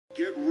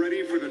Get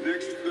ready for the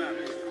next battle.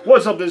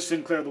 What's up, this is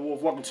SynClaiR the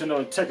Wolf. Welcome to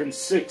another Tekken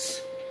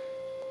 6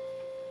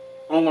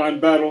 online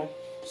battle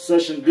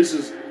session. This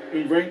is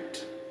in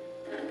ranked.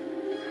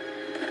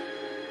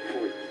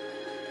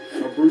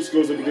 Our Bruce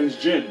goes up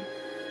against Jin.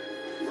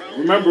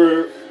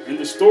 Remember, in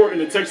the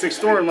Tekken 6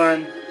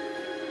 storyline,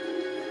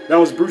 that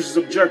was Bruce's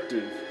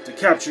objective, to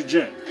capture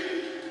Jin.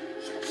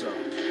 So,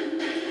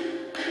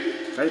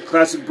 okay,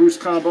 classic Bruce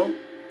combo.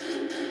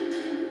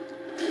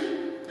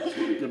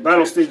 The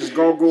battle stage is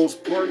Gargoyle's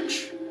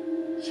Porch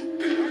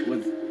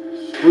with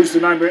Bruce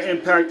the Nightmare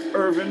Impact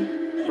Irvin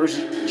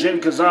versus Jin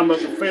Kazama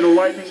the Fatal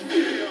Lightning.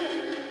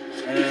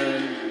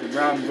 And the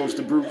round goes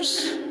to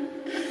Bruce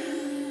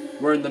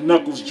wearing the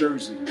Knuckles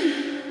jersey.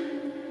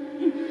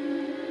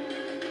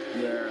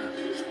 Yeah.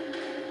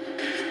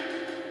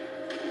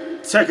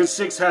 Tekken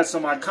 6 has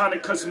some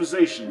iconic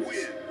customizations.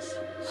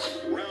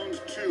 Round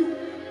 2.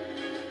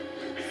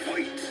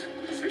 Fight.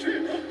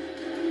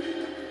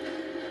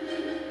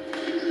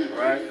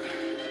 Alright.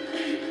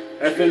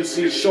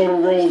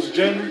 FNC-ShoulderRoll's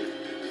Jin.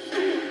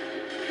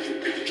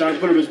 Trying to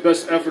put up his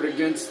best effort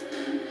against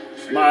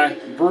my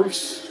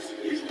Bruce.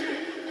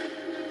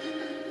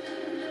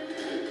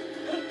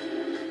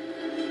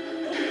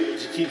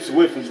 He keeps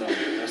whiffing though.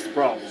 That's the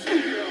problem.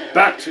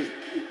 Back to.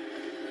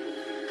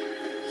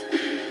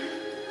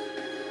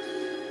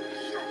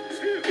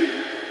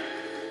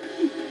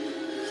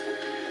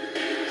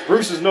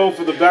 Bruce is known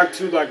for the back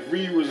two like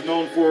Ryu was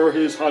known for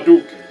his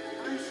Hadouken.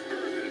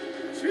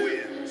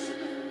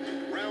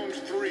 Round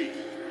 3.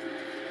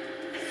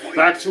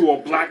 Back two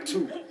or black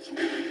two,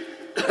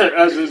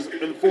 as is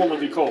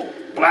informally called.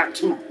 Black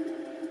two.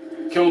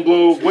 Killing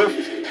blow, whiff,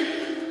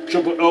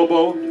 triple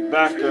elbow,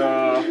 back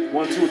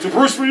 1-2 to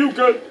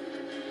Bruceryuken.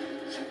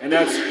 And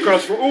that's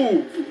cross for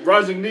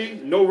rising knee,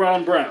 no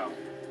round brown.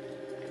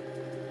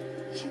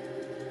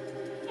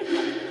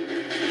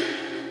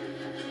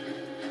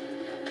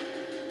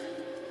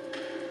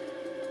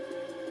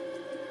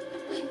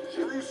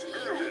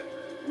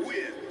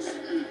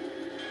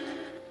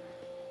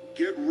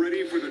 Get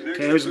ready for the next.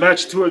 Okay, here's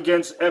match 2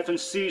 against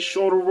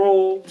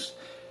FNC-ShoulderRoll's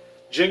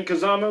Jin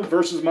Kazama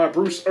versus my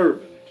Bruce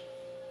Irvin.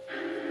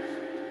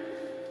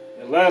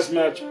 In the last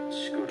match,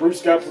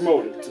 Bruce got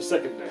promoted to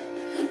second down.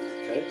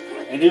 Okay,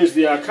 and here's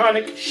the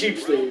iconic sheep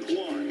stage.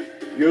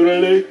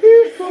 Yodeling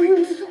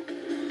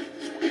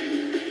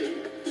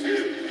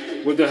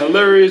with the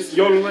hilarious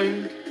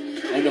yodeling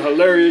and the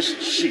hilarious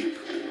sheep.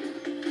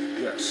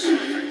 Yes,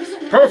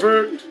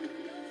 perfect.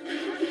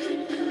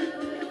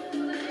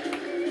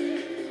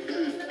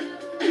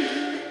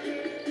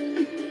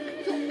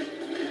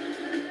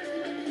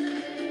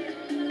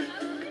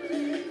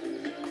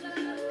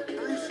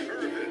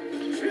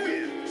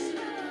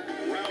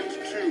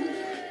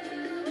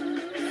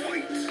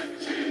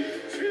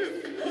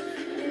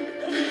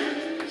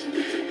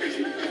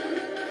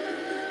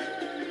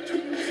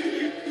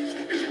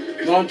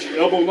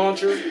 Elbow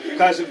launcher,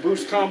 classic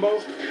Bruce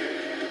combo.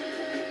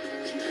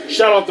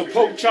 Shout out to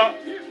Poke Chop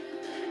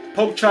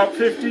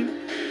 50.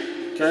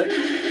 Okay.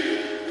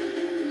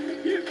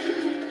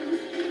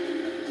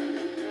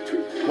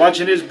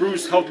 Watching his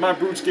Bruce helped my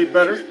Bruce get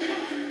better.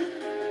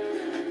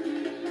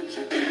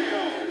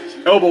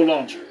 Elbow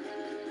launcher.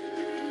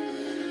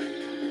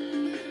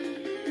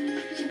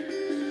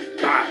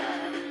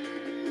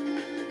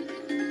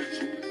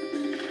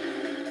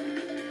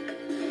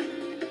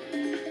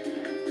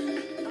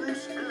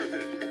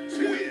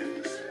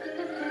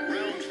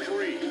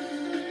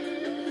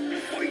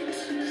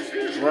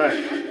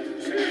 Right.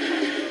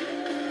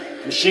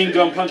 Machine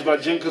gun punch by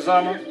Jin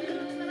Kazama.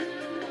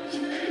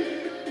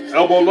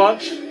 Elbow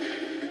launch.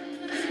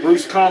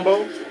 Bruce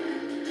combo.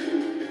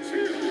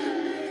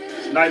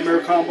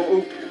 Nightmare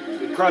combo.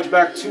 Crouch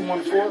back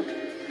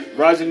 2-1-4.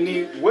 Rising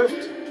knee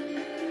whiffed.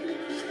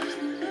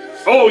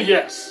 Oh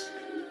yes.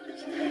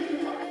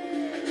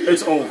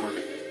 It's over.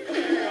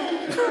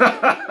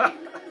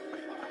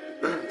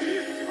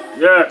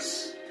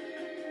 Yes.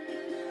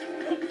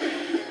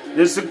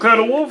 This is SynClaiR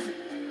the Wolf.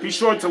 Be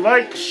sure to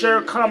like,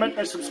 share, comment,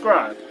 and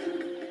subscribe.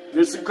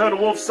 This is SynClaiR the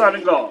Wolf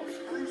signing off.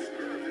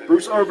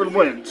 Bruce Irvin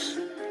wins.